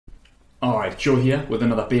Alright, Joe here with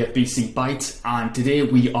another BFBC Bite, and today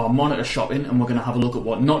we are monitor shopping and we're going to have a look at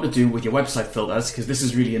what not to do with your website filters, because this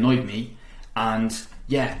has really annoyed me and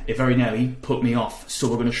yeah, it very nearly put me off. So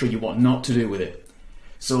we're going to show you what not to do with it.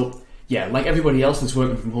 So yeah, like everybody else that's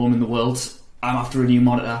working from home in the world, I'm after a new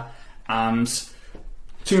monitor and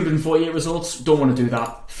 248 results, don't want to do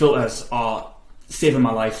that. Filters are saving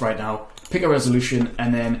my life right now. Pick a resolution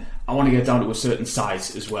and then I want to get down to a certain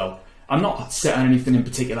size as well. I'm not set on anything in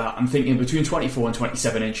particular. I'm thinking between 24 and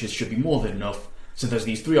 27 inches should be more than enough. So there's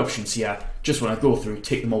these three options here. Just when I go through,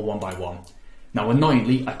 take them all one by one. Now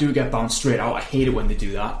annoyingly, I do get bounced straight out. I hate it when they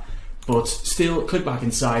do that. But still, click back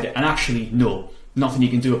inside and actually, no, nothing you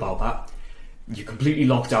can do about that. You're completely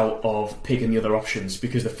locked out of picking the other options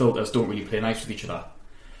because the filters don't really play nice with each other.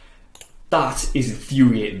 That is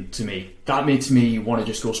infuriating to me. That makes me want to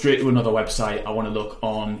just go straight to another website. I want to look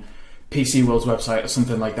on PC World's website or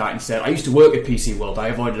something like that instead. I used to work at PC World. I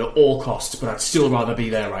avoided at all costs, but I'd still rather be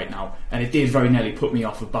there right now. And it did very nearly put me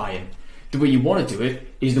off of buying. The way you want to do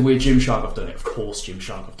it is the way Gymshark have done it. Of course,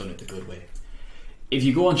 Gymshark have done it the good way. If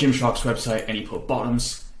you go on Gymshark's website and you put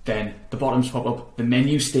bottoms, then the bottoms pop up. The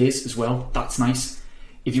menu stays as well. That's nice.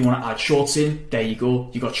 If you want to add shorts in, there you go.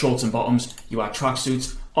 You got shorts and bottoms. You add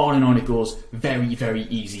tracksuits. On and on it goes. Very, very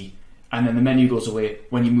easy. And then the menu goes away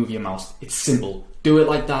when you move your mouse. It's simple. Do it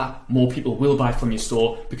like that. More people will buy from your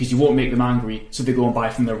store because you won't make them angry, so they go and buy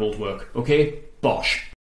from their old work. Okay? Bosh.